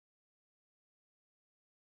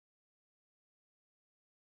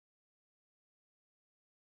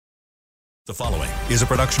The following is a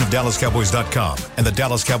production of DallasCowboys.com and the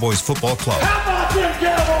Dallas Cowboys Football Club. How about them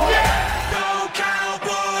Cowboys? Go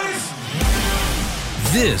Cowboys!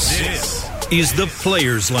 This is the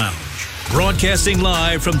Players Lounge, broadcasting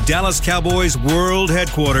live from Dallas Cowboys World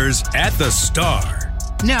Headquarters at the Star.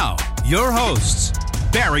 Now, your hosts,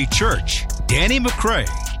 Barry Church, Danny McCray,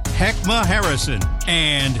 Heckma Harrison,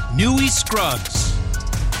 and Newy Scruggs.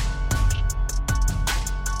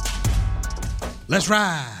 Let's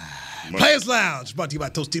ride. Players Lounge, brought to you by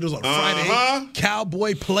Tostitos on Friday.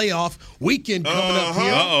 Cowboy playoff weekend coming up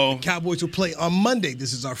here. The Cowboys will play on Monday.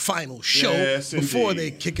 This is our final show before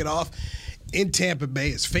they kick it off in Tampa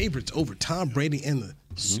Bay as favorites over Tom Brady and the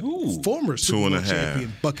former Super Bowl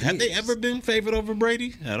champion Buccaneers. Have they ever been favored over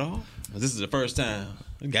Brady at all? This is the first time.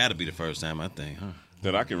 It got to be the first time, I think, huh?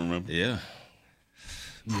 That I can remember. Yeah.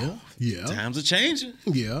 Yeah. Times are changing.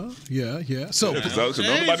 Yeah. So, Because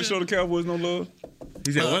nobody show the Cowboys no love.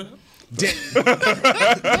 He said what? Danny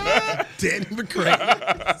McCray,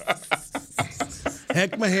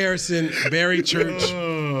 Heckma Harrison, Barry Church.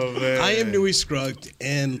 I am Newy Scruggs,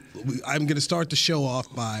 and I'm going to start the show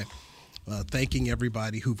off by thanking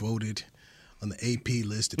everybody who voted on the AP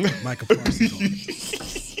list and put Michael Parsons on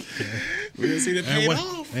it. We didn't see that paid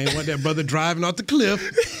off. Ain't want that brother driving off the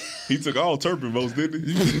cliff. He took all Turpin votes, didn't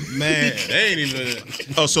he? Man, they ain't even.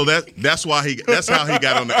 Oh, so that's how he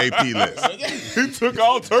got on the AP list. He took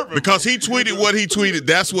all Turpin Because he tweeted what he tweeted.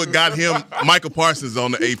 That's what got him Michael Parsons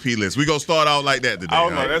on the AP list. We gonna start out like that today. I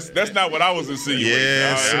don't know. That's not what I was insinuating.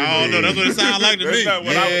 Yes, I don't know. That's what it sounded like to me. That's not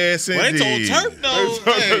what yes, Well, they told indeed. Turp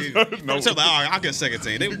though. No. Turp, all right, I'll get second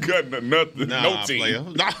team. They got nothing. No team. Player.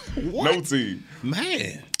 What? No team.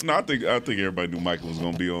 Man. No, I think everybody knew Michael was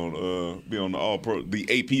gonna be on the All Pro, the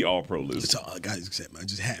AP All Pro list. That's all guys accept. I'm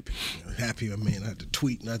just happy. Happy, I mean, I had to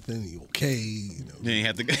tweet nothing. You okay? You ain't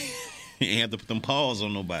have to. You ain't have to put them paws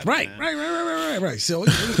on nobody. Right. Mm. So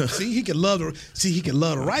see, he can love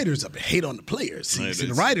the writers up and hate on the players. See,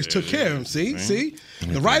 the writers took care of him. See,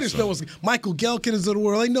 the writers know what's Michael Gelkins of the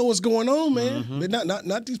world. They know what's going on, man. Mm-hmm. They're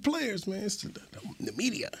not these players, man. It's the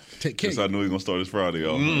media take care. Yes, I knew he was gonna start this Friday.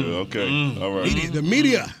 Okay, all right. The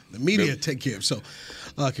media take care of. So,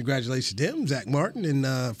 congratulations to them, Zach Martin,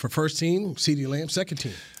 and for first team, CeeDee Lamb, second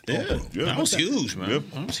team. Yeah. That was huge, man. Yep.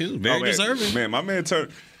 That was huge. Very deserving. Man, my man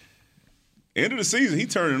turned. End of the season, he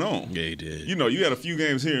turned it on. Yeah, he did. You know, you had a few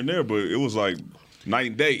games here and there, but it was like night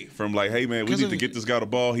and day from like, hey, man, we need to get this guy the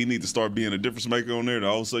ball. He need to start being a difference maker on there. And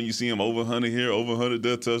all of a sudden you see him over 100 here, over 100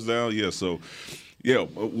 there, touchdown. Yeah, so, yeah,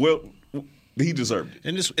 well, he deserved it.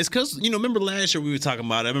 And it's because, remember last year we were talking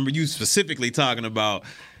about it. I remember you specifically talking about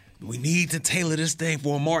we need to tailor this thing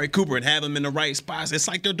for Amari Cooper and have him in the right spots. It's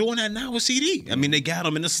like they're doing that now with CD. I mean, they got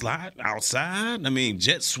him in the slot, outside. I mean,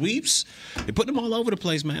 jet sweeps. They put them all over the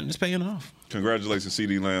place, man. It's paying off. Congratulations,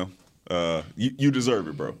 CeeDee Lamb. You deserve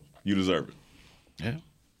it, bro. You deserve it. Yeah.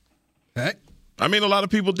 Heck. I mean, a lot of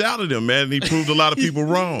people doubted him, man, and he proved a lot of people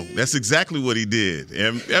wrong. That's exactly what he did.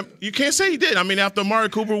 And you can't say he did. I mean, after Amari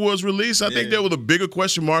Cooper was released, I think there was a bigger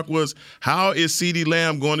question mark was how is CeeDee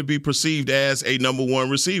Lamb going to be perceived as a number one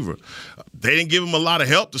receiver? They didn't give him a lot of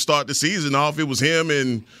help to start the season off. It was him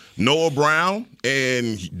and Noah Brown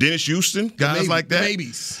and Dennis Houston, guys like that.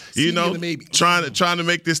 Babies. Trying to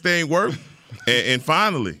make this thing work. and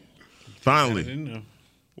finally.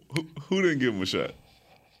 Who didn't give him a shot?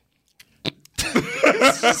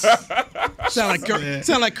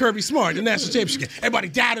 Sound like Kirby Smart, the national championship game. Everybody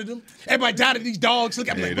doubted him. Everybody doubted these dogs. Look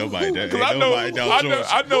at me. I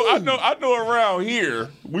know around here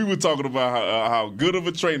we were talking about how good of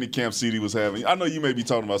a training camp CD was having. I know you may be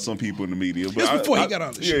talking about some people in the media, but this before he got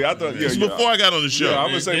on the show. Yeah, I thought. It's before I got on the show. Yeah, I'm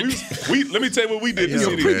gonna say we. Let me tell you what we did to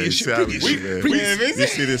CD. You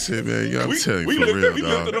see this here, man? I'm telling you, for real, we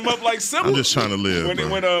lifted him up like Simba. I'm just trying to live.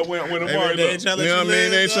 When Amari left. You know what I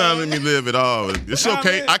mean? They ain't trying to let me live at all. It's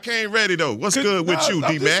okay. I came ready though. What's good with you,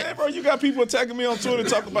 D-Mac? Bro, you got people attacking me on Twitter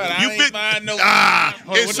talking about I ain't find no time.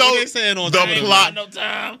 It's so they saying on the plot. No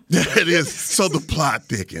time. It is. So the plot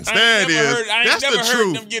thickens. There it is. That's the truth. I ain't never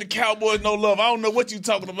heard them get the Cowboys no love. I don't know what you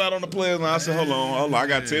talking about on the players line. I said, hold on. I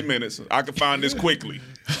got 10 minutes. I can find this quickly.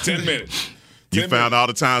 10 minutes. You found all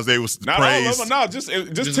the times they was not praised. All of them, no,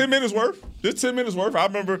 just 10 minutes worth. Just 10 minutes worth. I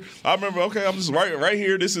remember. Okay, I'm just right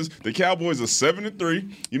here. This is the Cowboys are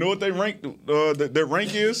 7-3. You know what they rank? Their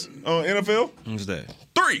rank is NFL. Who's that?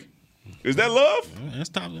 3. Is that love? Yeah, that's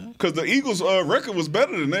top. Because the Eagles' record was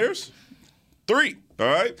better than theirs. 3. All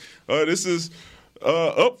right. This is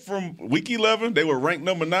up from week 11. They were ranked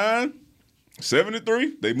number 9.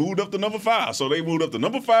 7-3. They moved up to number 5. So they moved up to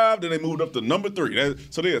number 5. Then they moved up to number 3.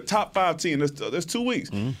 So they're a top 5 team. That's 2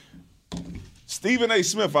 weeks. Mm-hmm. Stephen A.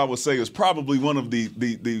 Smith, I would say, is probably one of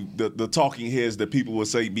the talking heads that people would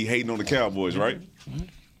say be hating on the Cowboys, right?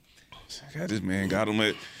 God, this man got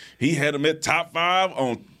him he had him at top 5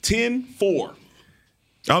 on 10-4.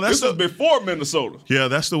 Oh, this was before Minnesota. Yeah,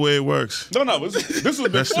 that's the way it works. No, this was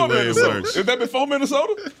before Minnesota. Is that before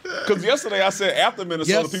Minnesota? Because yesterday I said after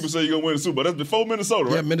Minnesota, people say you're going to win the Super Bowl. That's before Minnesota,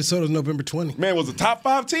 right? Yeah, Minnesota's November 20. Man, was a top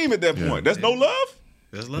 5 team at that point. That's no love?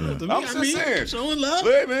 That's love to me. I'm just saying. Showing love.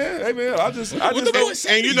 Hey, man, I just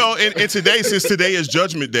and you know, and today, since today is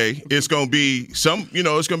Judgment Day, it's gonna be it's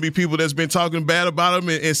gonna be people that's been talking bad about them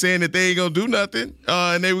and saying that they ain't gonna do nothing,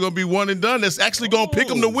 and they were gonna be one and done. That's actually gonna pick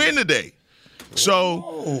them to win today.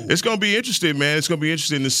 So it's gonna be interesting, man. It's gonna be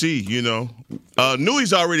interesting to see.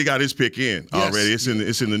 Newey's already got his pick in already. Yes.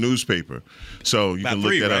 It's in the newspaper, so you can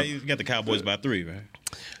look that up. You got the Cowboys by 3, right?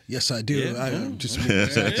 Yes, I do. Yeah. I just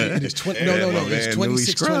it is 20. No. It's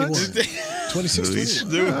 26-21.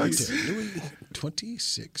 26-21.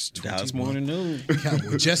 26-21. Dallas Morning News.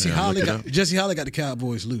 Cowboy. Jesse Holly got the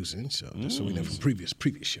Cowboys losing. So we know from previous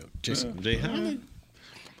show. Jay Holly.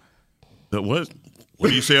 What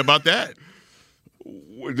do you say about that?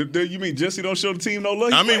 You mean Jesse don't show the team no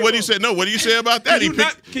love? I mean, what do you say? No, what do you say about that? He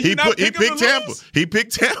picked Tampa. He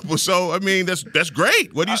picked Tampa. So I mean, that's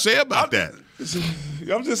great. What do you say about that?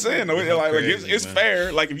 I'm just saying, though, it's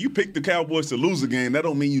fair. Like, if you pick the Cowboys to lose a game, that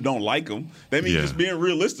don't mean you don't like them. That means just being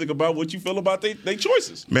realistic about what you feel about their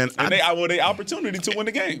choices. Man, and their opportunity to win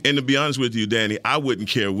the game. And to be honest with you, Danny, I wouldn't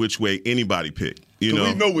care which way anybody picked. We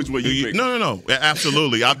know which way you pick. No.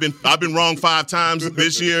 Absolutely. I've been wrong 5 times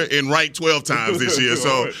this year and right 12 times this year.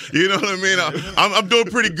 So, you know what I mean? I'm doing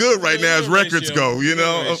pretty good right now as records go,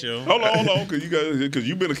 Hold on. Because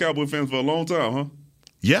you've been a Cowboy fan for a long time, huh?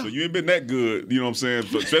 Yeah. So you ain't been that good, you know what I'm saying?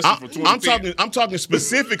 Especially for 2010. I'm talking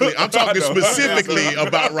specifically. I'm talking specifically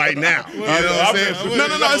about right now. You know what I'm saying? No,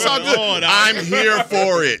 it's all good. I'm here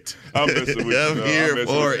for it. I'm messing with you. I'm here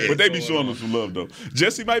for it. But they be showing us some love, though.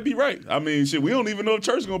 Jesse might be right. I mean, shit, we don't even know if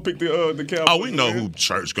Church going to pick the Cowboys. Oh, we know who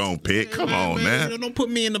Church going to pick. Come on, man. Don't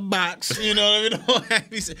put me in the box. You know what I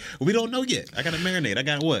mean? We don't know yet. I got to marinate. I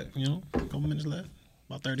got what? A couple minutes left?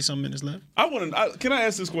 About 30-some minutes left? Can I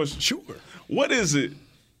ask this question? Sure. What is it?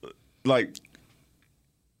 Like,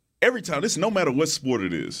 every time, no matter what sport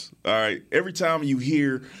it is, all right, every time you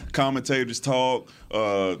hear commentators talk,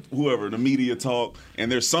 whoever, the media talk,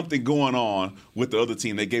 and there's something going on with the other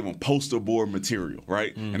team, they gave them poster board material,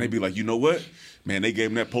 right? Mm-hmm. And they be like, you know what? Man, they gave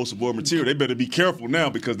them that poster board material. They better be careful now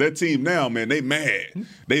because that team now, man, they mad.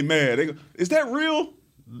 They mad. Is that real?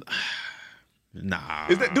 Nah.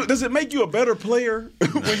 Does it make you a better player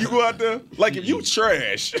when you go out there? Like, if you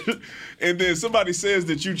trash and then somebody says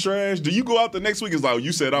that you trash, do you go out the next week and it's like, oh,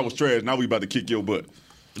 you said I was trash, now we about to kick your butt?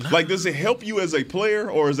 Like, does it help you as a player,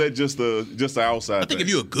 or is that just the outside? I think if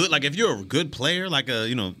you're a good player, like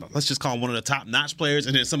let's just call him one of the top-notch players,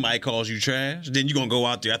 and then somebody calls you trash, then you're gonna go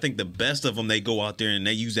out there. I think the best of them, they go out there and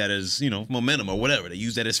they use that as momentum or whatever. They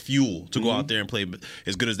use that as fuel to go out there and play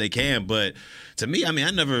as good as they can. But to me, I mean,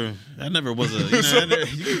 I never was a.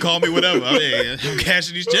 You can call me whatever. I mean, I'm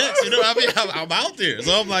cashing these checks. I'm out there,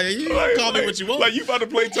 so I'm like, you can call me what you want. Like, you about to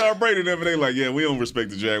play Tom Brady and everything. Like, yeah, we don't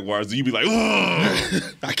respect the Jaguars. And you be like, oh.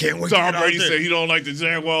 I can't wait. Tom Brady said he don't like the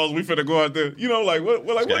Jaguars. We finna go out there.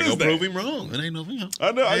 What is that? Prove him wrong. It ain't no.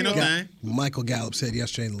 I know. Michael Gallup said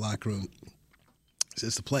yesterday in the locker room,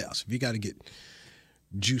 it's the playoffs. If you got to get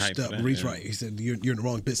juiced up, he's right. He said you're in the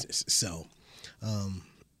wrong business. So,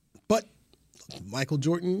 but Michael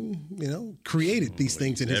Jordan, created these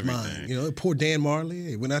things in his mind. Poor Dan Marley.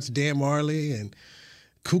 He went out to Dan Marley and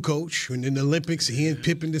Kukoc, and in the Olympics, he and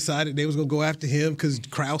Pippen decided they was going to go after him because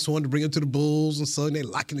Krause wanted to bring him to the Bulls, and so they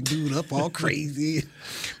locking the dude up all crazy,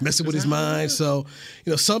 messing with his mind. So,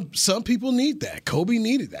 some people need that. Kobe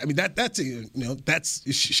needed that. I mean, that's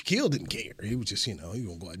Shaquille didn't care. He was just, he gonna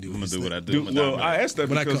go out and do. I'm gonna do what I do. Well, I asked that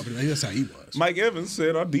because that's how he was. Mike Evans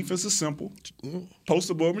said our defense is simple,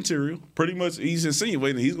 poster board material. Pretty much, he's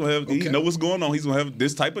insinuating he's gonna have. He know what's going on. He's gonna have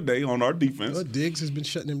this type of day on our defense. Well, Diggs has been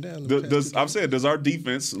shutting him down. Does our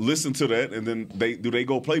defense listen to that, and then they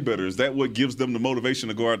go play better? Is that what gives them the motivation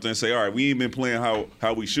to go out there and say, all right, we ain't been playing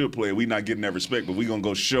how we should play, we not getting that respect, but we gonna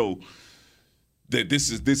go show that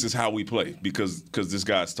this is how we play because this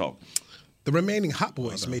guy's talking? The remaining hot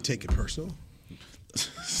boys may take it personal.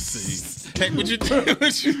 Heck, what you do?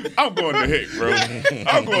 I'm going to Heck, bro.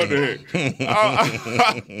 I'm going to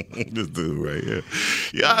Heck. This dude right here.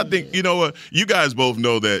 Yeah, I think, you know what? You guys both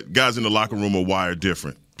know that guys in the locker room are wired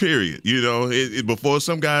different. Period. Before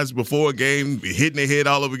a game hitting their head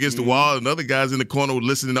all up against the wall, and other guys in the corner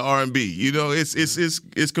listening to R&B.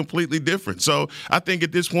 It's completely different. So I think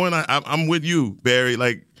at this point, I'm with you, Barry.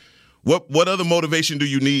 Like, What other motivation do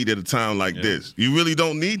you need at a time like this? You really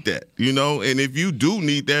don't need that, you know? And if you do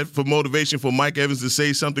need that for motivation for Mike Evans to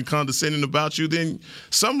say something condescending about you, then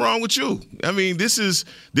something wrong with you. I mean, this is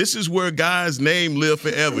where guys' name live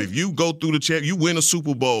forever. If you go through the champ, you win a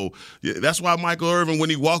Super Bowl. That's why Michael Irvin, when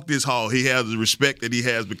he walked this hall, he has the respect that he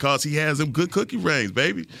has because he has them good cookie rings,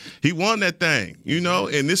 baby. He won that thing, you know?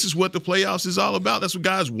 And this is what the playoffs is all about. That's what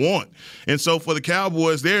guys want. And so for the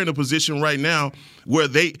Cowboys, they're in a position right now where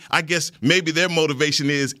I guess maybe their motivation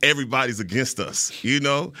is everybody's against us, you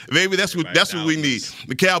know? Maybe that's what we need.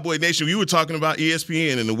 The Cowboy Nation, you were talking about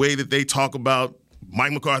ESPN and the way that they talk about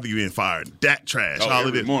Mike McCarthy being fired, that trash, all every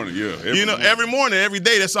of this. Morning, yeah. Every morning, every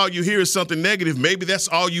day, that's all you hear is something negative. Maybe that's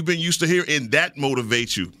all you've been used to hear, and that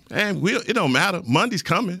motivates you. And it don't matter. Monday's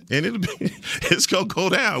coming, and it's gonna go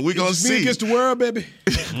down. We're gonna see. Me against the world, baby.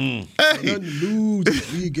 Hey, nothing to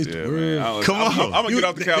lose. Me against the world. Come on, I'm gonna get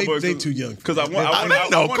off the Cowboys. They too young. Because I want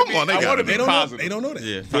to be positive. They don't know that.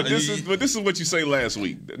 Yeah. But this is what you say last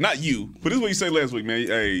week. Not you, but this is what you say last week, man.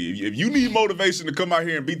 Hey, if you need motivation to come out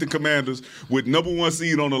here and beat the Commanders with #1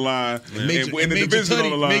 seed on the line and the division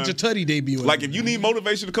on the line, Major Tutty debut. Like if you need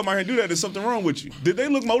motivation to come out here and do that, there's something wrong with you. Did they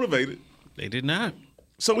look motivated? They did not.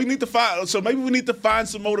 So we need to find. So maybe we need to find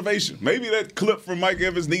some motivation. Maybe that clip from Mike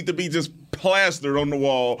Evans need to be just plastered on the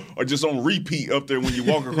wall or just on repeat up there when you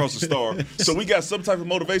walk across the star. So we got some type of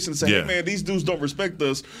motivation to say, hey man, these dudes don't respect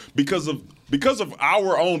us because of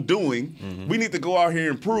our own doing. Mm-hmm. We need to go out here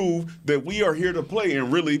and prove that we are here to play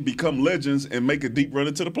and really become legends and make a deep run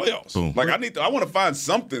into the playoffs. Boom. Like I want to find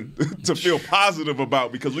something to feel positive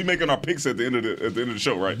about because we making our picks at the end of the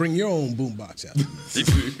show, right? Bring your own boombox out.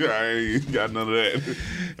 I ain't got none of that.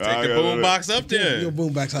 Take the boombox up there. Take your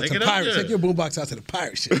boombox out to the Pirates. Take your boombox out to the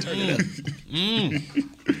Pirates. Shit. Turn it up.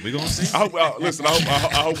 We gonna see. I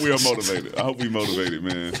hope we are motivated. I hope we motivated,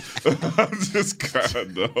 man. I'm just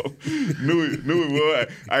kind of knew it was.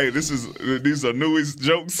 Hey, these are Newey's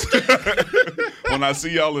jokes. When I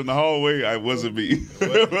see y'all in the hallway, it wasn't me.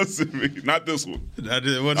 It wasn't me. Not this one.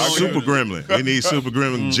 Super Gremlin. They need Super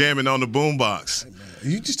Gremlin jamming on the boombox.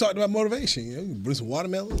 You just talked about motivation. You bring some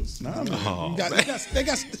watermelons. They got something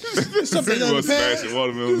He was smashing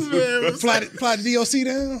watermelons. Fly the DOC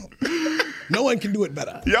down. No one can do it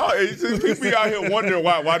better. Y'all, people out here wondering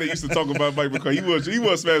why they used to talk about Mike McCarthy. He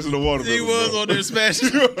was smashing the watermelons. He was on there smashing.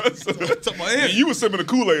 You was sipping the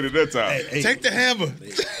Kool-Aid at that time. Hey, take the hammer.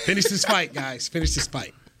 Finish this fight, guys. Finish this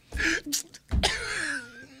fight.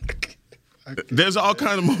 There's all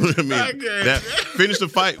kind of motivation. That finish the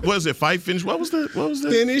fight. What was it? Fight finish. What was that?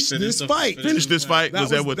 Finish this fight. Finish this fight. Was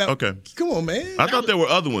that what? Okay. Come on, man. I thought there were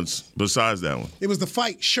other ones besides that one. It was the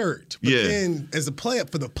fight shirt. But then as a play up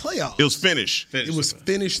for the playoffs, it was finish. It was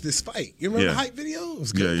finish this fight. You remember the hype video? It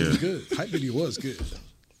was good. Yeah. It was good. Hype video was good.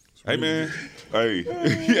 Hey man, hey.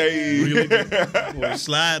 Well,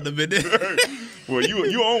 slide a bit there. Well,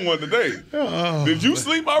 you on one today. Did you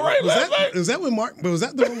sleep all right last night? Was that when was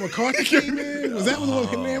that the one McCarthy came in? Was that the one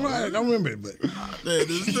came in? I don't remember it, but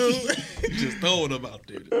this dude just throwing him out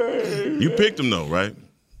there. You picked him though, right?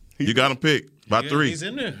 You got him picked by 3. He's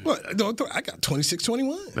in there. Well, I got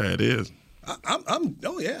 26-21. That is.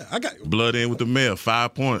 I got blood in with the mail,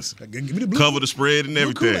 5 points. Give me the blue. Cover the spread and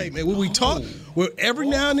everything. Kool-Aid, man. When we talk, every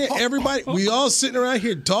now and then, everybody, we all sitting around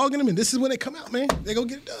here dogging them, and this is when they come out, man. They gonna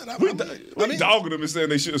get it done. We dogging them and saying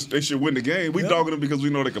they should win the game. We dogging them because we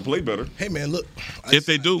know they can play better. Hey man, look. If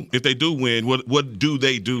they do win, what do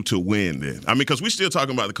they do to win then? I mean, because we're still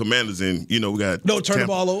talking about the Commanders, and we got don't turn the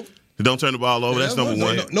ball over. Don't turn the ball over. That's number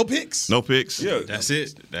one. No picks. No picks. Yeah, that's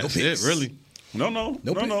it. That's it. Really. No.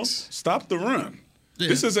 Stop the run. Yeah.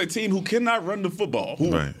 This is a team who cannot run the football.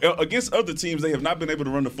 Against other teams, they have not been able to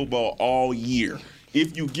run the football all year.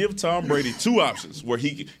 If you give Tom Brady 2 options where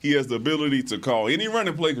he has the ability to call any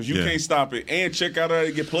running play because you can't stop it and check out how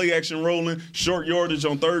to get play action rolling, short yardage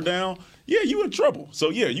on 3rd down, you in trouble. So,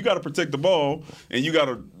 you got to protect the ball and you got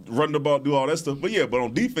to run the ball, do all that stuff. But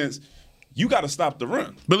on defense, you got to stop the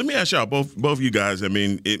run. But let me ask y'all, both you guys, I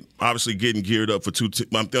mean, it obviously getting geared up for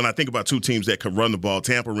when I think about 2 teams that could run the ball.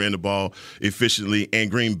 Tampa ran the ball efficiently and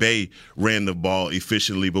Green Bay ran the ball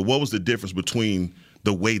efficiently. But what was the difference between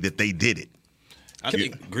the way that they did it? I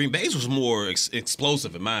think Green Bay's was more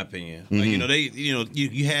explosive, in my opinion. Like,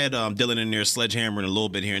 you had Dillon in there sledgehammering a little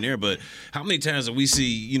bit here and there, but how many times did we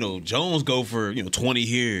see Jones go for 20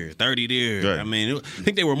 here, 30 there? Right. I mean, I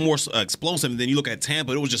think they were more explosive. And then you look at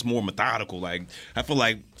Tampa, it was just more methodical. Like I feel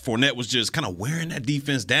like Fournette was just kind of wearing that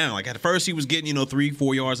defense down. Like at first he was getting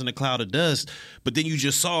 3-4 yards in a cloud of dust, but then you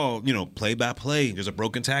just saw play by play. There's a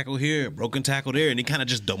broken tackle here, broken tackle there, and he kind of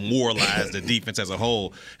just demoralized the defense as a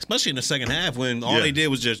whole, especially in the second half when all they did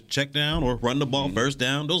was just check down or run the ball first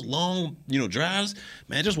down. Those long, drives,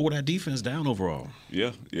 man, just wore that defense down overall.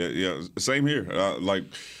 Yeah. Same here.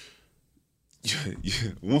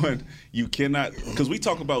 One, you cannot, because we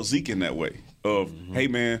talk about Zeke in that way. Hey,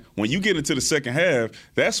 man, when you get into the second half,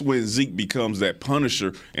 that's when Zeke becomes that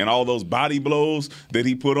punisher, and all those body blows that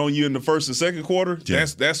he put on you in the first and second quarter,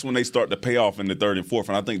 that's when they start to pay off in the third and fourth.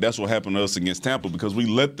 And I think that's what happened to us against Tampa, because we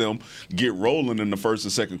let them get rolling in the first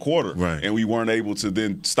and second quarter, and we weren't able to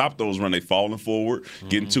then stop those runs. They falling forward,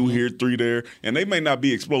 getting 2 here, 3 there, and they may not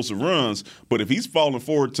be explosive runs, but if he's falling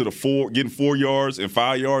forward to the 4, getting 4 yards and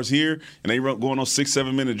 5 yards here, and they going on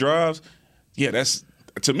 6-7 minute drives,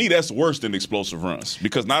 to me, that's worse than explosive runs,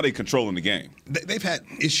 because now they're controlling the game. They've had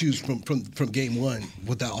issues from game one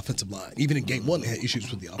with that offensive line. Even in game one, they had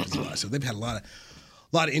issues with the offensive line. So they've had a lot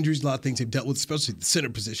of injuries, a lot of things they've dealt with, especially the center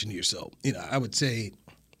position here. So, I would say,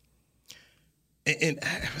 and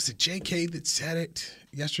was it J.K. that said it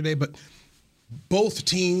yesterday? But both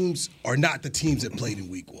teams are not the teams that played in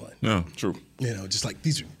week one. No, true. Just like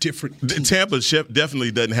these are different teams. Tampa definitely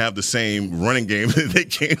doesn't have the same running game that they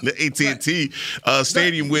came to AT&T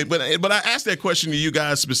Stadium with. But I asked that question to you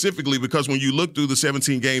guys specifically because when you look through the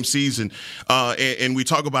 17-game season and we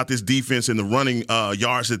talk about this defense and the running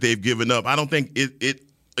yards that they've given up, I don't think it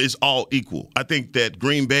is all equal. I think that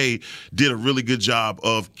Green Bay did a really good job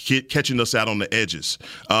of catching us out on the edges.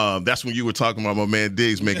 That's when you were talking about my man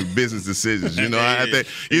Diggs making business decisions. I think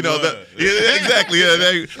exactly.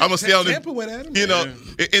 I'm gonna stay on the Tampa went at him.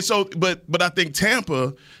 And so, but I think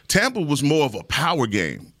Tampa was more of a power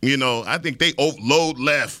game. I think they load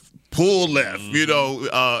left, pull left,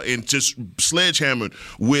 and just sledgehammered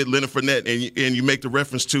with Leonard Fournette. And you make the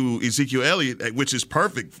reference to Ezekiel Elliott, which is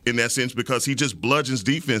perfect in that sense because he just bludgeons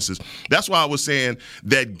defenses. That's why I was saying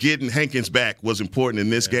that getting Hankins back was important in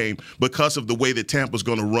this game because of the way that Tampa's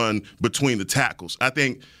going to run between the tackles.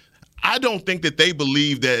 I don't think that they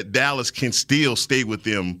believe that Dallas can still stay with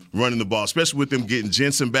them running the ball, especially with them getting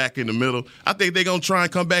Jensen back in the middle. I think they're going to try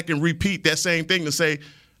and come back and repeat that same thing to say,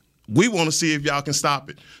 we want to see if y'all can stop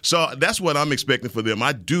it. So that's what I'm expecting for them.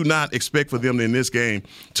 I do not expect for them in this game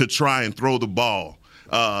to try and throw the ball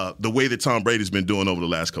the way that Tom Brady's been doing over the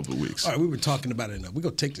last couple of weeks. All right, we were talking about it enough. We're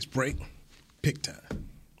going to take this break. Pick time.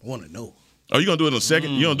 I want to know. Oh, you're going to do it in a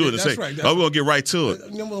second? You're going to do it in a second? Right, we're going to get right to it.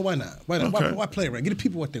 Well, why not? Why play it right? Get the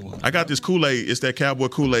people what they want. I got this Kool-Aid. It's that Cowboy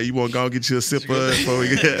Kool-Aid. You want to go and get you a sip of it before we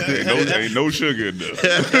get Ain't no sugar in there.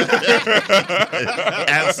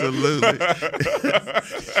 Absolutely.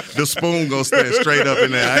 The spoon going to stand straight up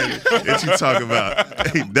in there. What you talking about?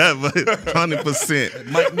 That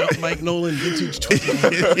 100%. Mike Nolan, vintage 20.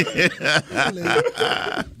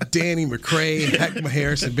 Danny McCray, Hackma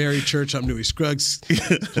Harris, and Barry Church. I'm Newey Scruggs.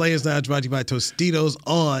 Players Lounge brought to you by Tostitos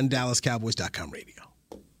on DallasCowboys.com radio.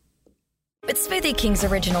 With Smoothie King's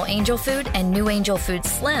original Angel Food and new Angel Food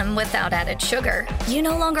Slim without added sugar, you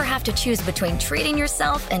no longer have to choose between treating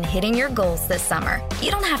yourself and hitting your goals this summer. You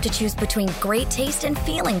don't have to choose between great taste and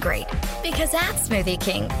feeling great. Because at Smoothie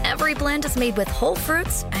King, every blend is made with whole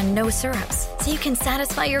fruits and no syrups, so you can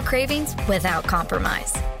satisfy your cravings without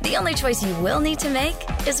compromise. The only choice you will need to make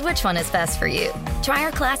is which one is best for you. Try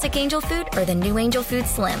our classic Angel Food or the new Angel Food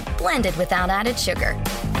Slim, blended without added sugar.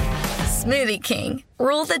 Smoothie King.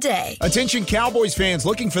 Rule the day. Attention Cowboys fans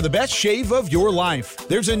looking for the best shave of your life.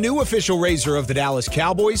 There's a new official razor of the Dallas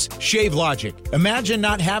Cowboys, Shave Logic. Imagine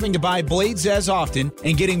not having to buy blades as often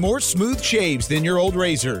and getting more smooth shaves than your old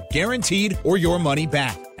razor, guaranteed or your money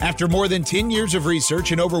back. After more than 10 years of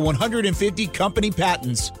research and over 150 company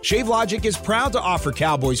patents, Shave Logic is proud to offer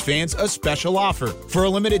Cowboys fans a special offer. For a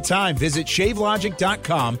limited time, visit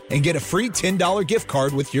shavelogic.com and get a free $10 gift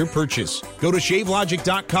card with your purchase. Go to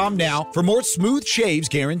shavelogic.com now for more smooth shaves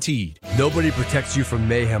guaranteed. Nobody protects you from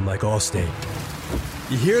mayhem like Allstate.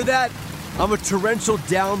 You hear that? I'm a torrential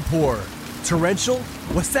downpour. Torrential?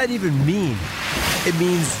 What's that even mean? It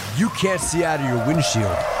means you can't see out of your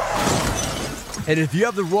windshield. And if you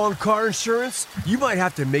have the wrong car insurance, you might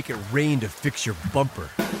have to make it rain to fix your bumper.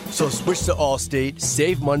 So switch to Allstate,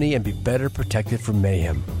 save money, and be better protected from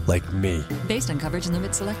mayhem, like me. Based on coverage and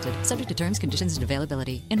limits selected, subject to terms, conditions, and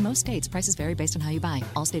availability. In most states, prices vary based on how you buy.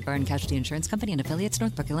 Allstate Bar and Casualty Insurance Company and affiliates,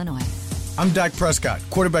 Northbrook, Illinois. I'm Dak Prescott,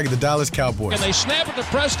 quarterback of the Dallas Cowboys. And they snap it to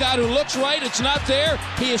Prescott, who looks right. It's not there.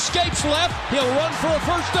 He escapes left. He'll run for a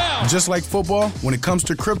first down. Just like football, when it comes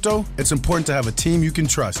to crypto, it's important to have a team you can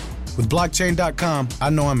trust. With Blockchain.com, I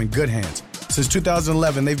know I'm in good hands. Since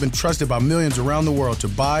 2011, they've been trusted by millions around the world to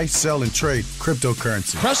buy, sell, and trade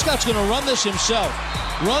cryptocurrency. Prescott's going to run this himself.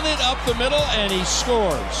 Run it up the middle, and he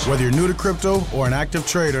scores. Whether you're new to crypto or an active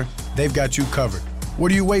trader, they've got you covered. What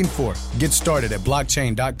are you waiting for? Get started at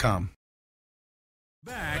Blockchain.com.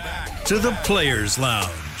 Back to the Players Lounge.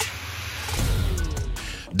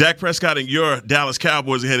 Dak Prescott and your Dallas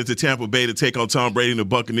Cowboys are headed to Tampa Bay to take on Tom Brady and the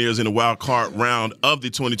Buccaneers in the wild card round of the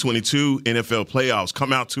 2022 NFL playoffs.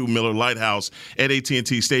 Come out to Miller Lite House at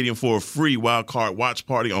AT&T Stadium for a free wild card watch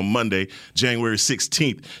party on Monday, January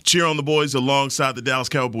 16th. Cheer on the boys alongside the Dallas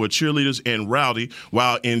Cowboy cheerleaders and Rowdy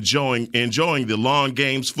while enjoying the lawn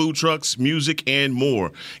games, food trucks, music, and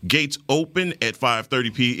more. Gates open at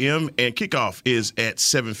 5:30 p.m. and kickoff is at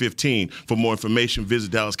 7:15. For more information,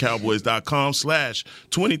 visit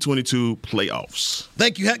DallasCowboys.com/2022 playoffs.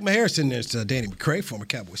 Thank you, Heckma Harrison. There's Danny McCray, former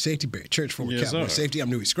Cowboy safety. Barry Church, former Cowboy safety.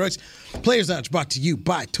 I'm Newey Scruggs. Players Lounge brought to you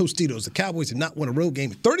by Tostitos. The Cowboys have not won a road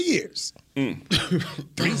game in 30 years.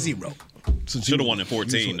 3-0. Should have won in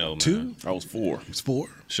 14, though, man. 2? I was 4. It was 4?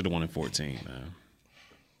 Should have won in 14, man.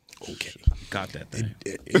 Okay. Caught that thing.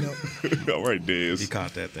 All right, Dez. He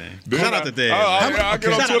caught that thing. Shout out to Dez. I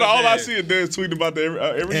get on Twitter. All I see is Dez tweeting about that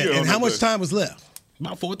every year. And how much time was left?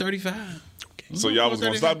 About 4:35. So y'all was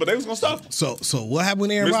going to stop, but they was going to stop. So what happened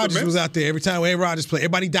when Aaron Rodgers was out there? Every time Aaron Rodgers played,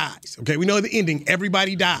 everybody dies. Okay, we know the ending.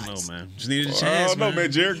 Everybody dies. No, man. Just needed a chance, man. No, man.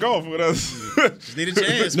 Jared Goff with us. Just needed a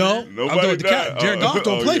chance, No, man. Nobody died. Jared Goff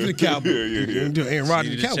don't play for the Cowboys. Yeah. Aaron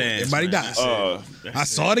Rodgers the Cowboys. Everybody man. dies. I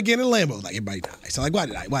saw it again in Lambeau. Like, everybody dies. So, like, why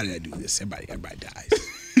did I do this? Everybody dies.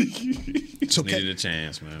 It's okay. Needed a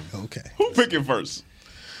chance, man. Okay. Who picking first?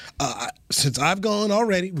 Since I've gone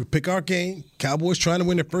already, we pick our game. Cowboys trying to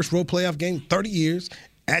win their first road playoff game in 30 years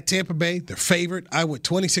at Tampa Bay. They're favored. I went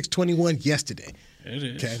 26-21 yesterday. It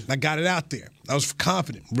is. Okay, I got it out there. I was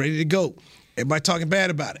confident, ready to go. Everybody talking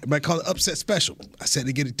bad about it. Everybody calling it upset special. I said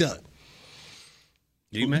to get it done.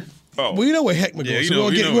 You, man? Oh. Well, you know where Heckman goes. So we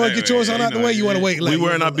want to get yours on out the way? You want to wait? We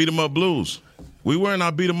wearing our beat 'em up blues. We wearing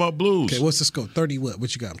our beat 'em up blues. Okay, what's the score? 30 what?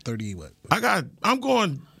 What you got? 30 what? I'm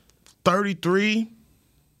going 33.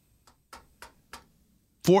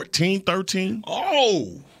 14, 13.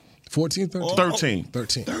 Oh. 14, 13? 13.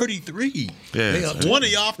 13. 33. Yeah. They up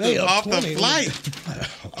 20 off the flight.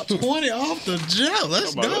 20 off the jet.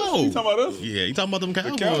 Let's go. You talking about us? Yeah, you talking about them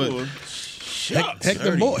Cowboys.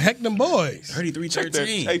 Heck them boys.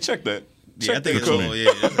 33-13. Hey, check that. Yeah, I think it's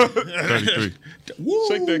 33.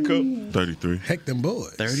 Shake that cup. 33. Heck them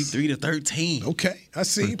boys. 33-13. Okay, I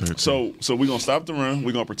see. So we're going to stop the run.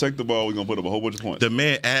 We're going to protect the ball. We're going to put up a whole bunch of points. The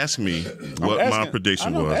man asked me what my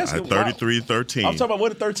prediction was. At 33-13. I'm talking about where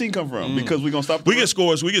did 13 come from? Because we're going to stop the We run. get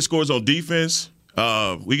scores. We get scores on defense.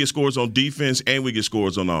 We get scores on defense, and we get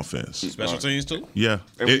scores on offense. Special teams, too? Yeah.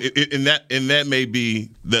 And that may be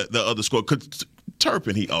the other score.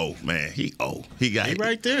 Turpin, he man. He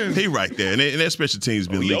right there. He right there. And that special team's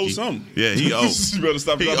been leaky. He owes something. Yeah, he owes. You better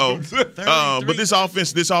stop he owes. But this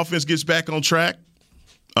offense gets back on track.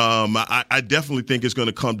 I definitely think it's going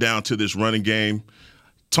to come down to this running game.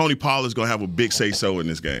 Tony Pollard's going to have a big say-so in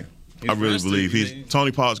this game. I really believe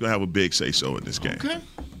Tony Pollard's going to have a big say-so in this game. Okay.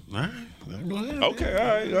 All right. Okay, all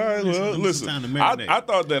right. Well, listen, I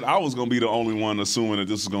thought that I was going to be the only one assuming that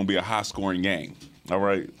this is going to be a high-scoring game. All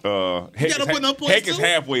right. Heck is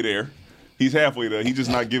halfway there. He's halfway there. He's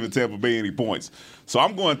just not giving Tampa Bay any points. So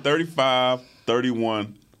I'm going 35-31. I'm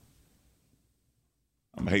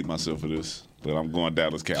going to hate myself for this, but I'm going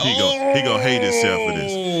Dallas Cowboys. He gonna hate himself for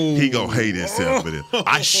this. He gonna hate himself for this.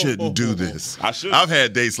 I shouldn't do this. I should. I've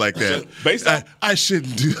had days like that. Based on I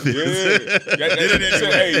shouldn't do this.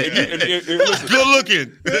 Listen. Good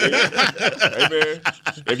looking. Hey, man,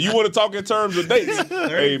 if you want to talk in terms of dates,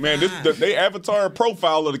 hey, man, they avatar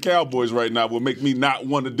profile of the Cowboys right now will make me not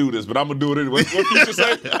want to do this, but I'm going to do it anyway. What Future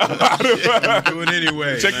say? Do it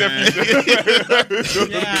anyway. Check that Future.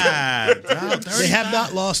 Yeah. They have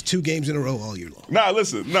not lost 2 games in a row all year long. But I think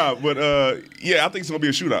it's going to be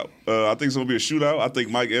a shootout. I think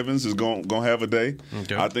Mike Evans is going to have a day.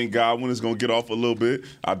 Okay. I think Godwin is going to get off a little bit.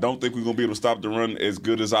 I don't think we're going to be able to stop the run as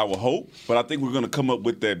good as I would hope, but I think we're going to come up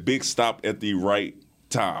with that big stop at the right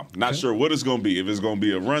time. Not sure what it's going to be. If it's going to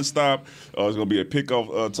be a run stop or it's going to be a pick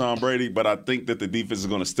off Tom Brady, but I think that the defense is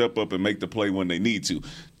going to step up and make the play when they need to.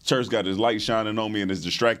 Church got his light shining on me and it's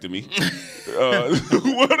distracting me.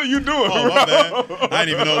 What are you doing? Oh, my bad. I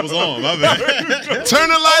didn't even know it was on. My bad. Turn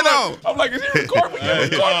the light on. I'm like, is he recording? I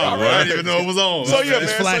didn't even know it was on. So, yeah,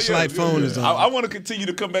 His flashlight phone is on. I want to continue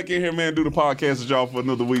to come back in here, man, do the podcast with y'all for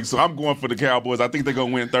another week. So I'm going for the Cowboys. I think they're going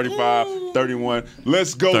to win 35-31.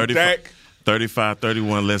 Let's go, Dak.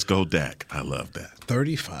 35-31, let's go, Dak. I love that.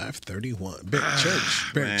 35-31.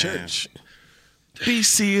 Barry Church.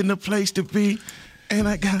 BC in the place to be. And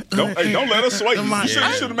I got. Don't let us sway you. You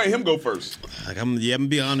should have made him go first. Like I'm gonna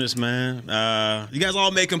be honest, man. You guys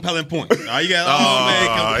all make compelling points. You guys all make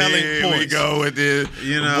compelling here points. We go with this.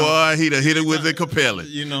 You know, boy, he done hit it with the compelling.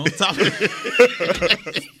 You know,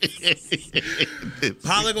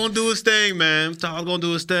 Pollard gonna do his thing, man. Tyler's gonna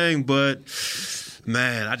do his thing, but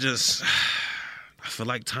man, I feel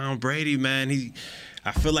like Tom Brady, man.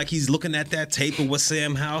 I feel like he's looking at that tape of what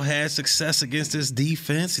Sam Howell had success against this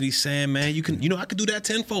defense, and he's saying, man, I could do that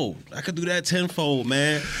tenfold. I could do that tenfold,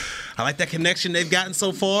 man. I like that connection they've gotten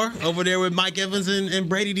so far over there with Mike Evans and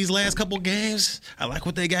Brady these last couple games. I like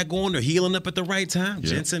what they got going. They're healing up at the right time. Yep.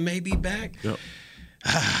 Jensen may be back. Yep.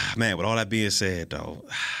 Man, with all that being said, though,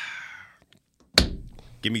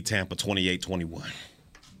 give me Tampa 28-21.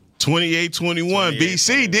 28-21.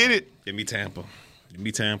 BC did it. Give me Tampa. Give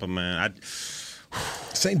me Tampa, man.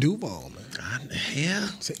 St. Duval, man. Yeah.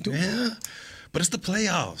 But it's the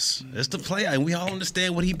playoffs. It's the playoffs. And we all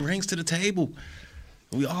understand what he brings to the table.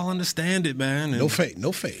 We all understand it, man. No faith.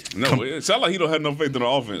 No, it sounds like he don't have no faith in the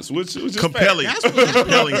offense, which is compelling. That's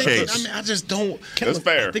compelling case. I mean, I just don't. That's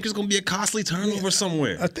fair. I think it's going to be a costly turnover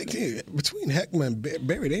somewhere. I think between Heckman and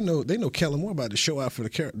Barry, they know Kellen Moore about to show out for the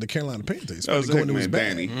Carolina Panthers. That was Heckman and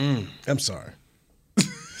Danny. I'm sorry.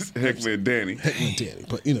 Heckman and Danny.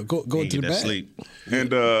 But, go into the bag. Sleep.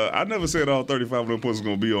 And I never said all 35 of them points was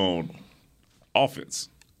going to be on offense.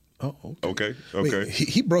 Oh, okay. Wait,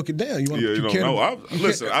 he broke it down.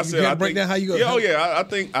 Listen, I said I break think, down how you go.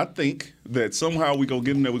 I think that somehow we gonna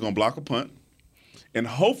get in there. We're gonna block a punt, and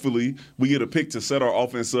hopefully we get a pick to set our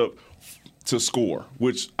offense up to score.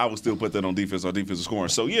 Which I would still put that on defense. Our defense is scoring.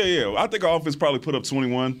 So I think our offense probably put up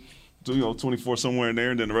 21. 24 somewhere in there,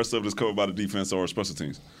 and then the rest of it is covered by the defense or special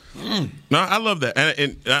teams. No, I love that,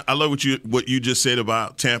 and I love what you just said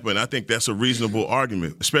about Tampa, and I think that's a reasonable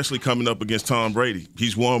argument, especially coming up against Tom Brady.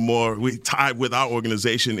 He's won more. We tied with our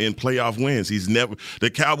organization in playoff wins. The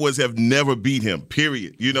Cowboys have never beat him.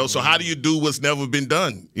 Period. So how do you do what's never been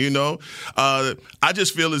done? I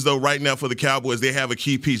just feel as though right now for the Cowboys they have a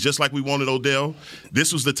key piece, just like we wanted Odell.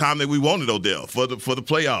 This was the time that we wanted Odell for the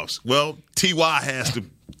playoffs. Well, T.Y. has to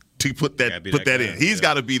put that in. He's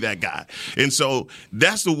got to be that guy. And so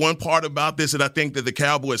that's the one part about this that I think that the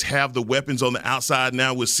Cowboys have the weapons on the outside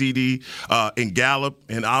now with CD and Gallup,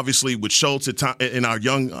 and obviously with Schultz and our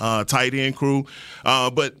young tight end crew.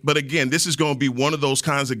 But again, this is going to be one of those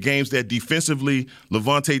kinds of games that defensively,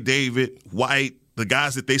 Levante David, White, the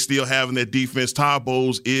guys that they still have in their defense, Todd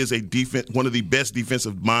Bowles is one of the best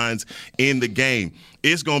defensive minds in the game.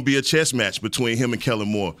 It's going to be a chess match between him and Kellen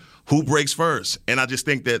Moore. Who breaks first? And I just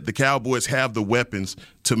think that the Cowboys have the weapons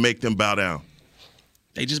to make them bow down.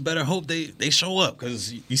 They just better hope they show up,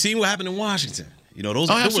 because you seen what happened in Washington. There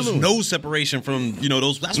was no separation from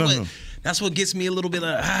those. That's what gets me a little bit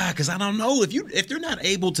because I don't know if they're not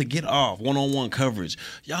able to get off one-on-one coverage.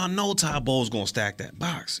 Y'all know Todd Bowles gonna stack that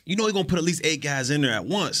box. He's gonna put at least 8 guys in there at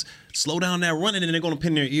once. Slow down that running, and they're gonna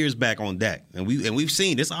pin their ears back on Dak. And we've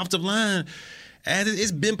seen this offensive line. And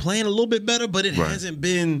it's been playing a little bit better, but it hasn't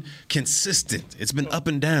been consistent. It's been up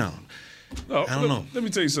and down. I don't know. Let me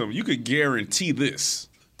tell you something. You could guarantee this.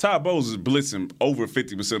 Todd Bowles is blitzing over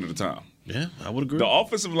 50% of the time. Yeah, I would agree. The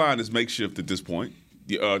offensive line is makeshift at this point.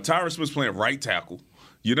 Tyron Smith's playing right tackle.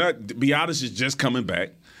 Biotis is just coming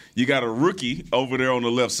back. You got a rookie over there on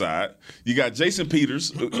the left side. You got Jason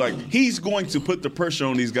Peters. He's going to put the pressure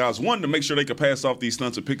on these guys, one, to make sure they can pass off these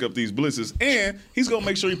stunts and pick up these blitzes, and he's going to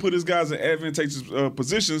make sure he put his guys in advantageous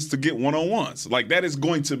positions to get one-on-ones. That is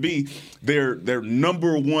going to be their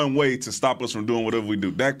number one way to stop us from doing whatever we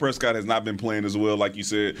do. Dak Prescott has not been playing as well, like you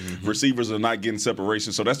said. Mm-hmm. Receivers are not getting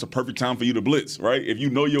separation, so that's the perfect time for you to blitz, right? If you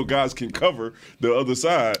know your guys can cover the other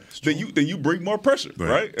side, then you bring more pressure,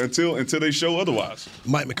 right? Until they show otherwise.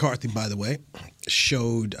 Mike McCarthy, by the way,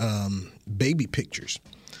 showed baby pictures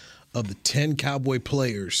of the 10 Cowboy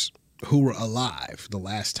players who were alive the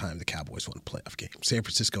last time the Cowboys won a playoff game. San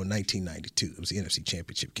Francisco, 1992. It was the NFC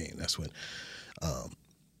Championship game. That's when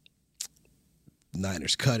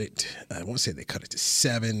Niners cut it. I want to say they cut it to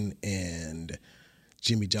 7, and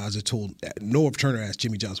Jimmy Johnson told – Norv Turner asked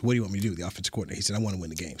Jimmy Johnson, what do you want me to do, the offensive coordinator? He said, I want to win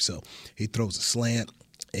the game. So he throws a slant,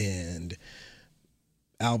 and –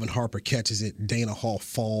 Alvin Harper catches it. Dana Hall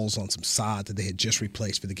falls on some sod that they had just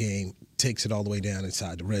replaced for the game, takes it all the way down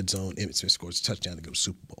inside the red zone. Emmitt Smith scores a touchdown to go to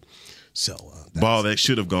Super Bowl. So ball that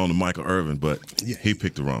should have gone to Michael Irvin, but he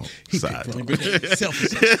picked the wrong side.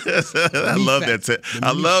 Selfish. I love that.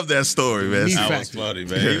 I love that story, man. That was funny,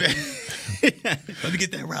 man. Let me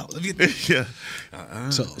get that route. Let me get that. Yeah.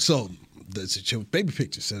 So the baby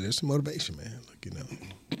picture. So there's some motivation, man.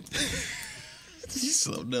 He's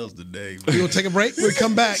something else today, man. We're going to take a break. We'll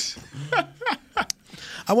come back.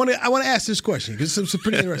 I want to ask this question because it's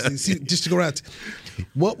pretty interesting. See, just to go around,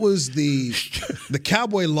 what was the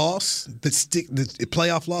Cowboy loss, the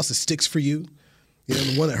playoff loss that sticks for you? You know,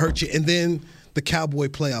 the one that hurt you, and then the Cowboy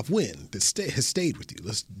playoff win that has stayed with you.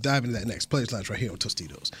 Let's dive into that next. Players Lounge right here on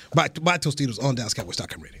Tostitos. Buy Tostitos on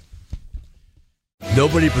DallasCowboys.com radio.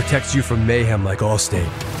 Nobody protects you from mayhem like Allstate.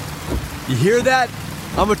 You hear that?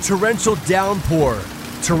 I'm a torrential downpour.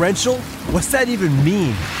 Torrential? What's that even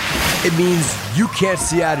mean? It means you can't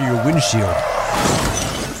see out of your windshield.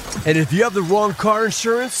 And if you have the wrong car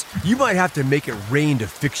insurance, you might have to make it rain to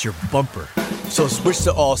fix your bumper. So switch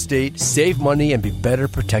to Allstate, save money, and be better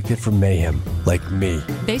protected from mayhem, like me.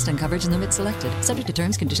 Based on coverage and limits selected, subject to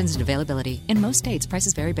terms, conditions, and availability. In most states,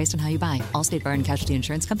 prices vary based on how you buy. Allstate Bar and Casualty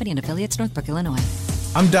Insurance Company and affiliates, Northbrook, Illinois.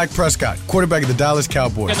 I'm Dak Prescott, quarterback of the Dallas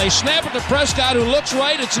Cowboys. And they snap it to Prescott, who looks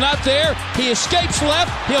right. It's not there. He escapes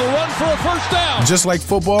left. He'll run for a first down. Just like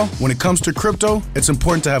football, when it comes to crypto, it's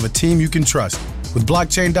important to have a team you can trust. With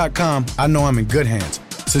Blockchain.com, I know I'm in good hands.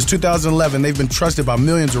 Since 2011, they've been trusted by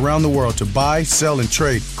millions around the world to buy, sell, and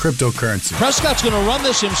trade cryptocurrency. Prescott's going to run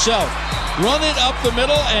this himself. Run it up the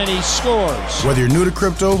middle, and he scores. Whether you're new to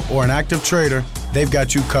crypto or an active trader, they've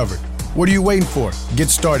got you covered. What are you waiting for? Get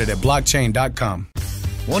started at Blockchain.com.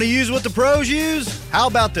 Want to use what the pros use? How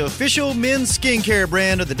about the official men's skincare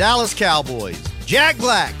brand of the Dallas Cowboys, Jack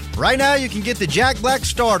Black? Right now, you can get the Jack Black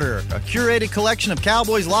Starter, a curated collection of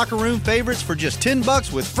Cowboys locker room favorites for just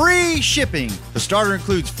 $10 with free shipping. The starter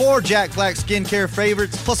includes 4 Jack Black skincare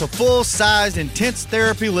favorites, plus a full-sized intense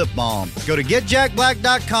therapy lip balm. Go to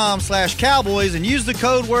getjackblack.com/Cowboys and use the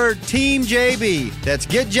code word TEAMJB. That's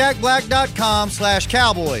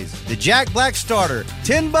getjackblack.com/Cowboys. The Jack Black Starter,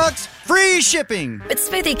 $10, free shipping. With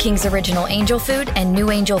Smoothie King's original Angel Food and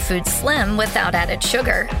new Angel Food Slim without added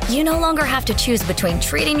sugar, you no longer have to choose between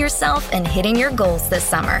treating yourself and hitting your goals this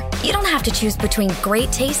summer. You don't have to choose between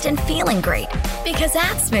great taste and feeling great. Because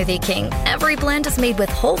at Smoothie King, every blend is made with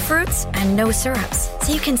whole fruits and no syrups,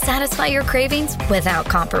 so you can satisfy your cravings without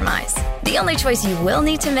compromise. The only choice you will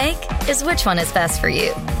need to make is which one is best for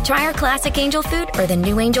you. Try our classic Angel Food or the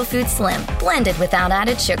new Angel Food Slim, blended without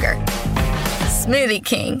added sugar. Smoothie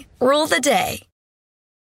King, rule the day.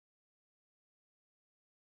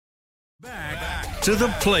 Back to the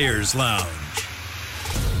Players Lounge.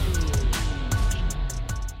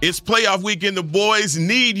 It's playoff weekend. The boys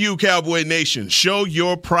need you, Cowboy Nation. Show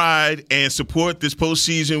your pride and support this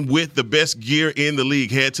postseason with the best gear in the league.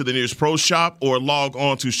 Head to the nearest pro shop or log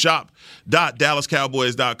on to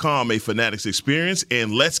shop.dallascowboys.com, a Fanatics experience,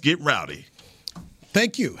 and let's get rowdy.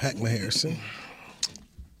 Thank you, Hackman Harrison.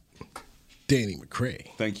 Danny McCray.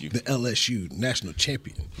 Thank you. The LSU national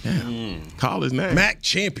champion. Yeah. Call his name. Mac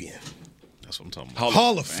champion. That's what I'm talking about.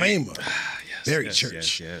 Hall of Famer. Yes, Barry yes,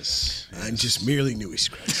 Church. Yes. I'm just merely newy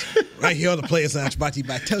scratch. Right here on the Players Lounge, brought to you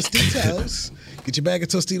by Tostitos. Get your bag of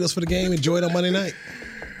Tostitos for the game. Enjoy it on Monday night.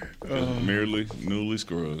 Merely newly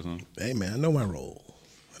scrubs, huh? Hey, man, I know my role.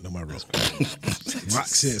 Rock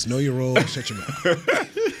says, know your role, shut your mouth.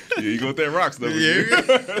 Yeah, you go with that Rock stuff. Yeah.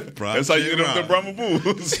 That's how you get up the Brahma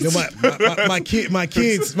Bulls. You know, my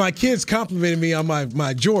kids complimented me on my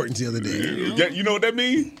Jordans the other day. Yeah, you know what that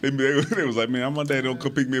means? They was like, man, my dad don't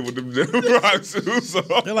come pick me up with them Rock shoes. So.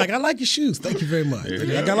 They're like, I like your shoes. Thank you very much.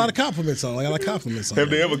 Yeah. I got a lot of compliments on. Have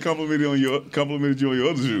they ever complimented you on your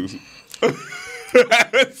other shoes?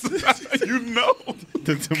 You know.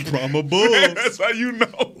 The Brahma Bulls. That's how you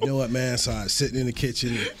know. You know what, man? So I was sitting in the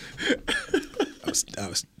kitchen. I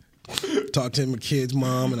was talking to my kid's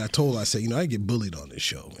mom, and I told her, I said, I get bullied on this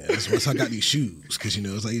show, man. That's how I got these shoes, because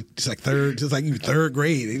it's like third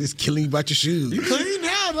grade. They just killing you about your shoes. You clean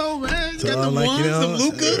now, though, man. You So got the like, ones, the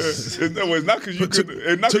Lucas. No, it's not because you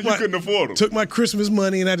couldn't afford them. Took my Christmas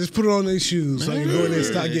money and I just put it on these shoes so I can go in there and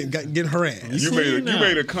start getting harassed. You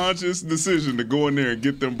made a conscious decision to go in there and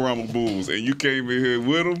get them Brahma Bulls, and you came in here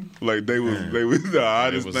with them like they was the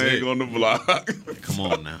hottest thing on the block. Come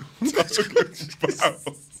on now.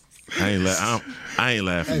 I ain't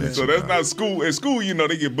laughing at So you. that's not school. At school,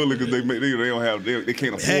 they get bullied because they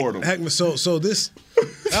can't afford them. Heckman, so this,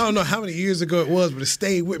 I don't know how many years ago it was, but it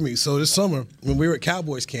stayed with me. So this summer, when we were at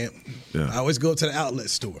Cowboys camp, I always go to the outlet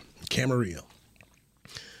store, Camarillo.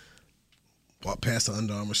 Walked past the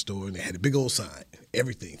Under Armour store, and they had a big old sign,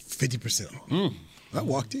 everything, 50% off. I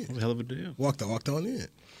walked in. What a hell of a deal. Walked on in.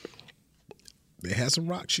 They had some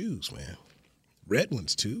Rock shoes, man. Red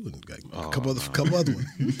ones too, and a couple other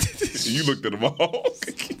ones. You looked at them all.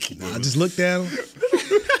 I just looked at them.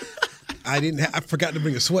 I forgot to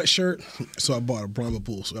bring a sweatshirt, so I bought a Brahma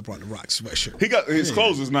Bull. So I brought the Rock sweatshirt. He got his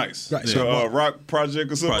clothes is nice. Right, so Rock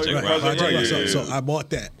Project or something. So I bought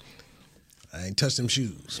that. I ain't touched them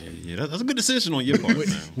shoes. Yeah, that's a good decision on your part.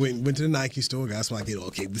 Went to the Nike store, got some idea.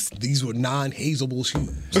 Okay, these were non-hazable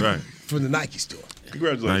shoes. Right. From the Nike store.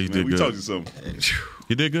 Congratulations, man. We told you something.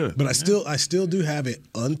 You did good. But I still do have a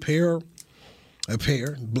pair,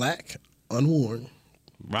 black, unworn.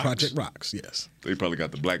 Rocks? Project Rocks, yes. They probably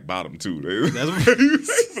got the black bottom too. They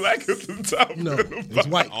black at the top. No, it's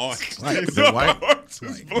white. White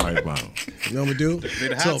bottom. You know what I'm gonna do? They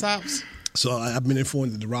the high tops. So I've been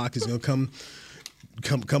informed that The Rock is gonna come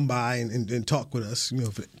by and talk with us. You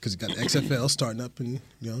know, because he got the XFL starting up in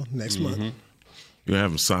next month. You gonna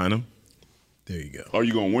have him sign them? There you go. Are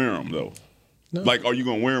you gonna wear them though? No. Like, are you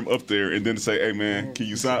gonna wear them up there and then say, "Hey, man, can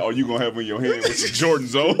you sign?" Or are you gonna have them in your hand with some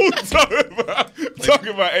Jordans on?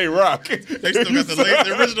 talking about hey, Rock. They still got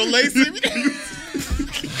the original lace in me.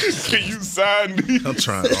 Can you sign these? I'm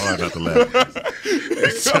trying hard not to laugh.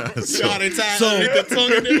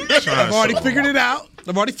 I've already figured it out,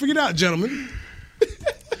 gentlemen.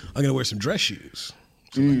 I'm gonna wear some dress shoes.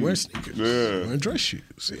 So I'm wearing sneakers. I'm wearing dress shoes.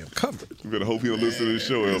 See, I'm covered. You better hope he don't listen to this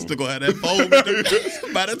show. Still gonna have that fold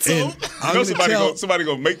by the toe. Somebody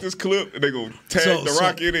gonna make this clip and they gonna tag The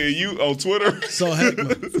Rock in it and you on Twitter. So heck,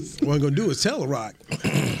 what I'm gonna do is tell The Rock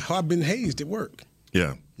how I've been hazed at work.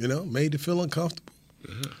 Yeah. Made to feel uncomfortable.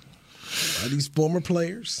 By these former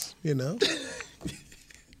players, The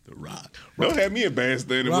Rock. Don't have me in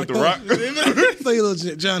bandstanding with The Rock. Play a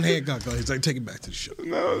little John Hancock. He's like, take it back to the show.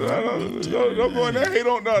 No, don't go in there. He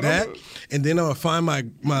don't know that. And then I'm going to find my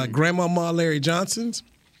grandmama Larry Johnson's,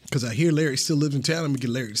 because I hear Larry still lives in town. I'm going to get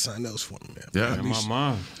Larry to sign those for me, man. Yeah. My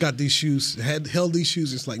mom. Got these shoes, held these shoes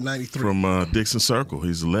since like 93. From Dixon Circle.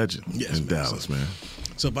 He's a legend in Dallas, man.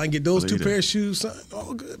 So if I can get those two pairs of shoes signed,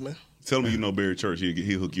 all good, man. Tell him you know Barry Church.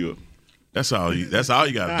 He'll hook you up. That's all you got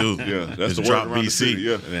to do. Yeah, that's the drop word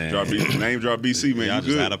BC. Drop BC. Name drop BC, man. Y'all You just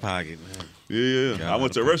good? out of pocket, man. Yeah. I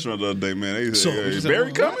went to a restaurant the other day, man. They said, is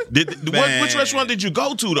Barry coming? Which restaurant did you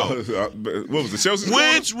go to, though? What was it, Chelsea's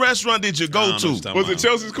Corner? Which restaurant did you go to? Was it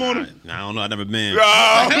Chelsea's Corner? I don't know. I've never been.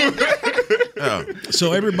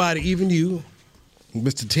 So everybody, even you,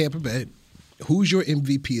 Mr. Tampa Bay, who's your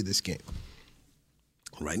MVP of this game?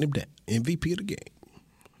 Write them down. MVP of the game.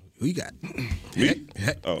 Who you got?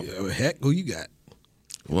 Heck, who you got?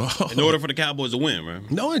 Well, in order for the Cowboys to win, right?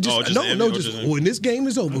 When this game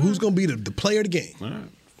is over, who's going to be the player of the game? All right.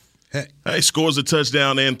 Hey, scores a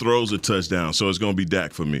touchdown and throws a touchdown, so it's going to be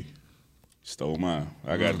Dak for me. Stole mine.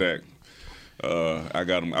 I got Dak. I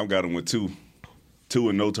got him with two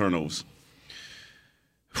and no turnovers.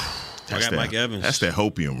 I got Mike Evans. That's that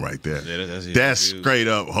hopium right there. Yeah, that's straight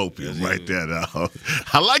up hopium right there. Dog.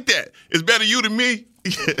 I like that. It's better you than me. I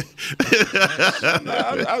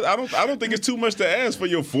don't think it's too much to ask for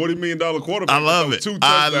your $40 million quarterback. I love it. 2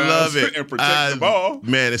 touchdowns I love it. And protect the ball.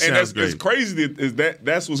 Man, it sounds great. It's crazy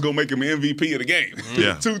that's what's going to make him MVP of the game.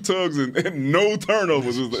 Yeah. 2 tugs and no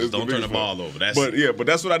turnovers. Don't turn the ball over. But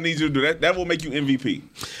that's what I need you to do. That will make you MVP.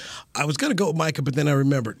 I was going to go with Micah, but then I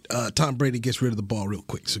remembered Tom Brady gets rid of the ball real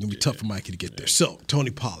quick, so it's going to be tough for Micah to get there. So, Tony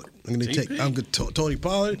Pollard. I'm going to Tony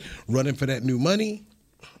Pollard, running for that new money,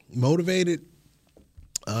 motivated,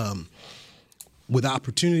 with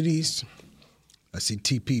opportunities. I see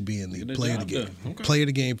TP being the player of the game. Okay. Player of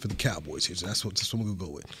the game for the Cowboys here. So that's what I'm going to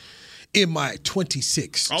go with. In my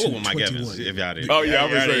 26 I would want Mike Evans if y'all did. Oh, yeah, I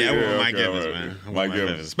would say Mike Evans, man. Mike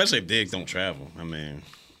Evans. Especially if Diggs don't travel. I mean,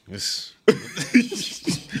 it's...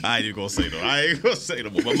 I ain't going to say no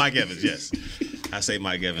more. But Mike Evans, yes. I say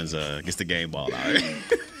Mike Evans gets the game ball out.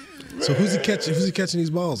 So who's he catching these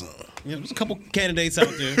balls on? Yeah, there's a couple candidates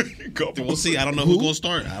out there. We'll see. I don't know who's going to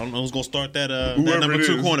start. I don't know who's going to start that number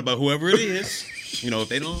 2 corner, but whoever it is, if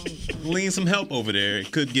they don't lean some help over there,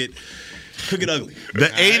 it could get ugly.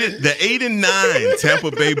 The 8 and 9 Tampa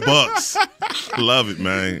Bay Bucks. Love it,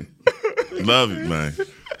 man. Love it, man.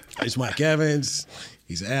 It's Mike Evans.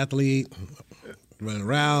 He's an athlete, running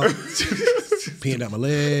around, peeing down my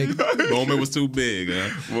leg. Moment was too big, huh?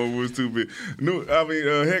 Moment was too big. No, I mean,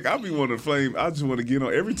 heck, I be wanting to flame. I just want to get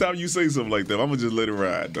on. Every time you say something like that, I'm going to just let it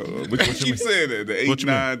ride, though. But you keep saying that, the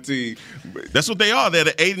 8-9 team. That's what they are. They're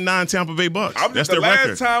the 8 and 9 Tampa Bay Bucks. That's their record. The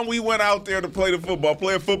last time we went out there to play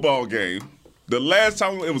a football game, the last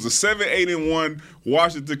time it was a 7-8-1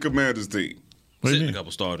 Washington Commanders team. Sitting a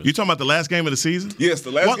couple starters. You talking about the last game of the season? Yes, the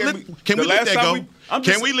last game. Can we let that go?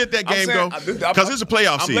 Can we let that game go? Because it's a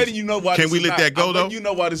playoff season. I'm letting you know why. Can we let that go, though? You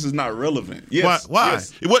know why this is not relevant? Yes. Why?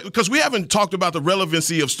 Yes. Because we haven't talked about the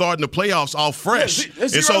relevancy of starting the playoffs all fresh. Yeah,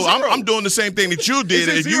 and so I'm doing the same thing that you did,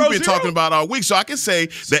 and you've been talking about all week. So I can say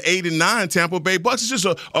the 8-9 Tampa Bay Bucks is just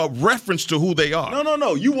a reference to who they are.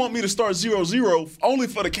 No. You want me to start 0-0 only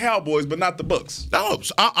for the Cowboys, but not the Bucks? No,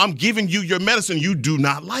 I'm giving you your medicine. You do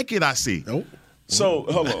not like it, I see. Nope. So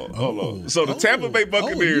hold on. So the Tampa Bay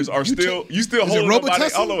Buccaneers are still holding them by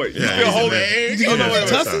the. Hold on, wait.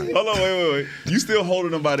 Wait. You still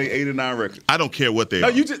holding them by the 8-9 record? I don't care what they are. No,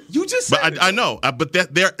 you just said but I know. But they're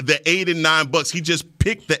the 8-9 Bucks. He just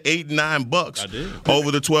picked the 8-9 Bucks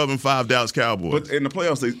over the 12-5 Dallas Cowboys. But in the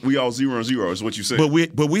playoffs, we all 0-0 is what you said.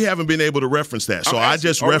 But we haven't been able to reference that. So I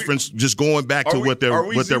just referenced just going back to what their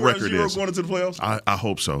record is. Going into the playoffs? I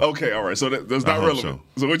hope so. Okay, all right. So that's not relevant.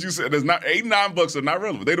 So what you said, there's not 8-9 Bucks are not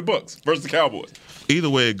relevant. They the Bucks versus the Cowboys. Either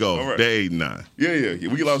way it goes, right. They're 8-9. Yeah.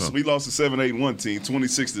 We lost to 7-8-1 team,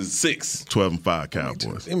 26-6. 12-5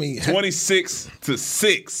 Cowboys.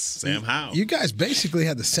 26-6. Sam Howell. You guys basically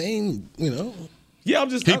had the same, Yeah,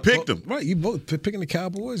 he picked them. Right, you both picking the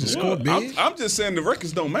Cowboys and scored big. I'm just saying the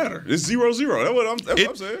records don't matter. It's 0-0. That's what I'm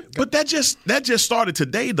saying. But that just started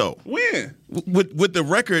today, though. When? With the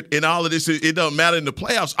record and all of this, it doesn't matter in the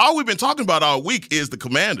playoffs. All we've been talking about all week is the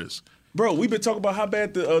Commanders. Bro, we've been talking about how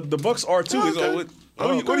bad the Bucks are too. Okay.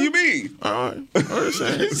 What do you mean? All right, I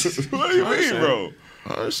understand. What do you mean, bro?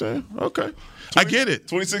 I understand. Okay, I get it.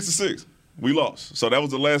 26-6. We lost. So that's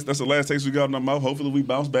the last taste we got in our mouth. Hopefully we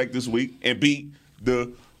bounce back this week and beat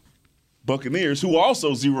the Buccaneers, who are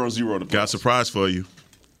also 0-0. Got a surprise for you.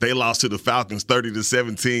 They lost to the Falcons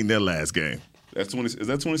 30-17 their last game. Is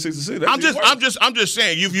that 26-6? I'm just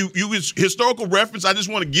saying. You historical reference. I just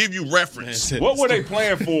want to give you reference. What were they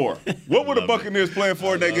playing for? What were the Buccaneers playing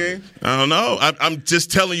for in that game? I don't know. I'm just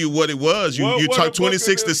telling you what it was. You talk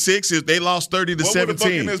 26-6. They lost 30-17. What were the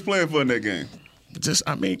Buccaneers playing for in that game?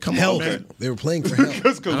 Come on, man. They were playing for help.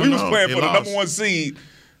 Because we was playing for the number 1 seed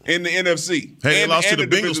in the NFC. Hey, they lost to the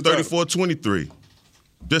Bengals 34-23.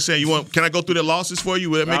 Just saying, can I go through the losses for you?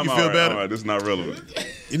 Will that make you feel better? All right, this is not relevant.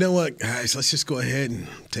 You know what, guys? Let's just go ahead and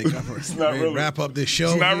wrap up this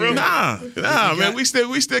show. It's not relevant. Nah, man. We still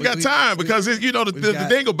got time because the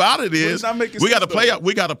thing about it is we got a playoff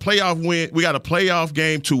win. We got a playoff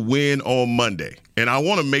game to win on Monday. And I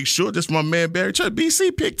want to make sure, just my man Barry Church,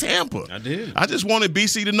 BC picked Tampa. I did. I just wanted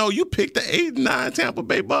BC to know you picked the 8-9 Tampa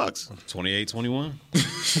Bay Bucks.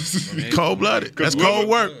 28-21. Cold-blooded. That's cold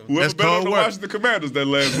work. That's cold work. Watching the Commanders that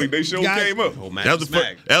last week, they sure came up. That was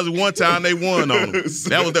the one time they won on them.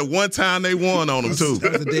 That was the one time they won on them, too.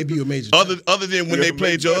 That was the debut of Major Tutty. Other than when they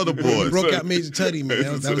played your other boys. Broke out Major Tutty,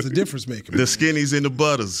 man. That was the difference maker. The skinnies and the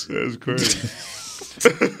butters. That's crazy.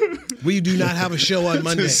 We do not have a show on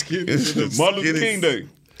Monday. Martin Luther King Day.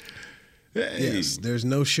 Hey. Yes, there's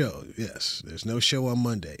no show. Yes, there's no show on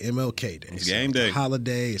Monday. MLK Day. It's game day. It's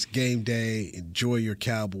holiday. It's game day. Enjoy your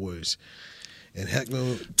Cowboys. And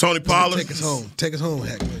Heckman, Tony Pollard, take us home. Take us home,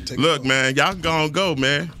 Heckman. Look, man, y'all can go,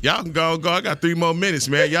 man. Y'all can go. I got 3 more minutes,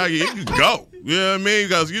 man. You can go. You know what I mean?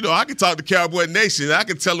 Because, I can talk to Cowboy Nation. I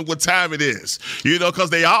can tell them what time it is.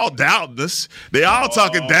 Because they all doubting us. They all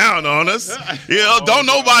talking down on us. Don't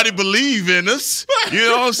nobody believe in us. You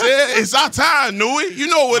know what I'm saying? It's our time, Newey. You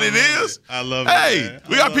know what it is. I love it. Hey,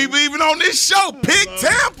 we got people even on this show. Pick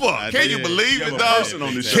Tampa. Can you believe it, dog?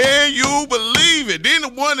 Can you believe it? Then the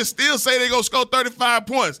one that still say they going to score 35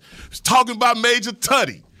 points is talking about Major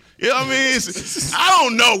Tutty. You know what I mean? I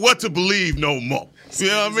don't know what to believe no more. You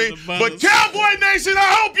know what I mean? But Cowboy Nation,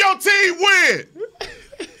 I hope your team win.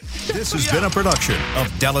 This has been a production of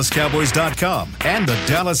DallasCowboys.com and the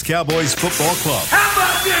Dallas Cowboys Football Club. How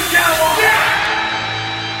about this, Cowboys? Yeah!